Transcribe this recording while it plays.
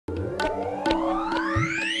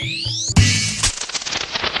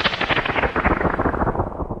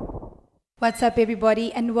What's up,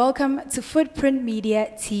 everybody, and welcome to Footprint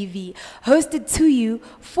Media TV, hosted to you,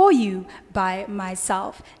 for you, by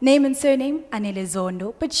myself. Name and surname, Anele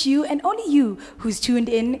Zondo, but you and only you who's tuned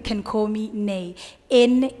in can call me Ney,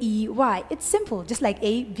 N-E-Y. It's simple, just like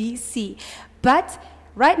A-B-C. But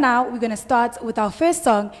right now, we're going to start with our first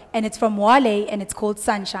song, and it's from Wale, and it's called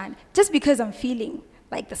Sunshine, just because I'm feeling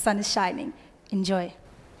like the sun is shining. Enjoy.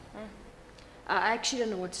 I actually don't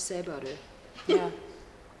know what to say about her. Yeah.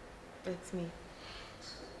 That's me.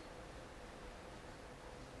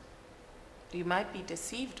 You might be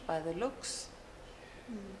deceived by the looks.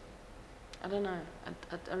 I don't know.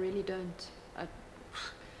 I really don't.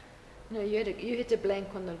 No, you hit a blank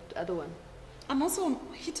on the other one. I'm also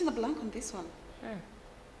hitting a blank on this one.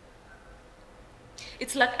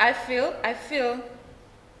 It's like I feel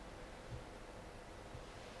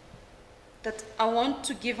That I want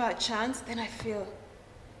to give her a chance, then I feel,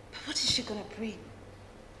 but what is she gonna bring?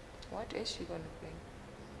 what is she going to bring?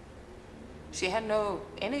 She had no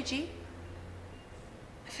energy.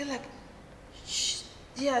 I feel like, she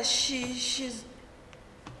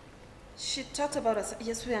talked about us.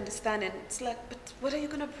 Yes, we understand, and it's like, but what are you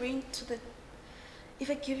gonna bring to the? If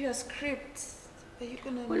I give you a script, are you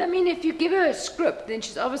gonna? Well, I mean, if you give her a script, then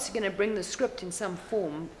she's obviously going to bring the script in some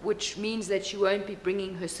form, which means that she won't be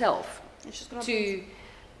bringing herself And she's gonna to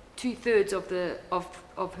two-thirds of her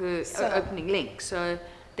opening link. So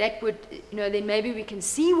that would, then maybe we can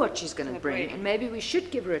see what she's going to bring, and maybe we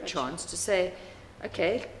should give her a chance to say,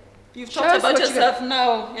 okay, You've show talked us about what you're yourself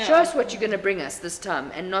now. Yeah. show us what you're going to bring us this time,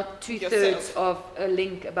 and not two-thirds of a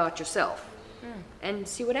link about yourself, and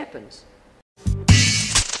see what happens.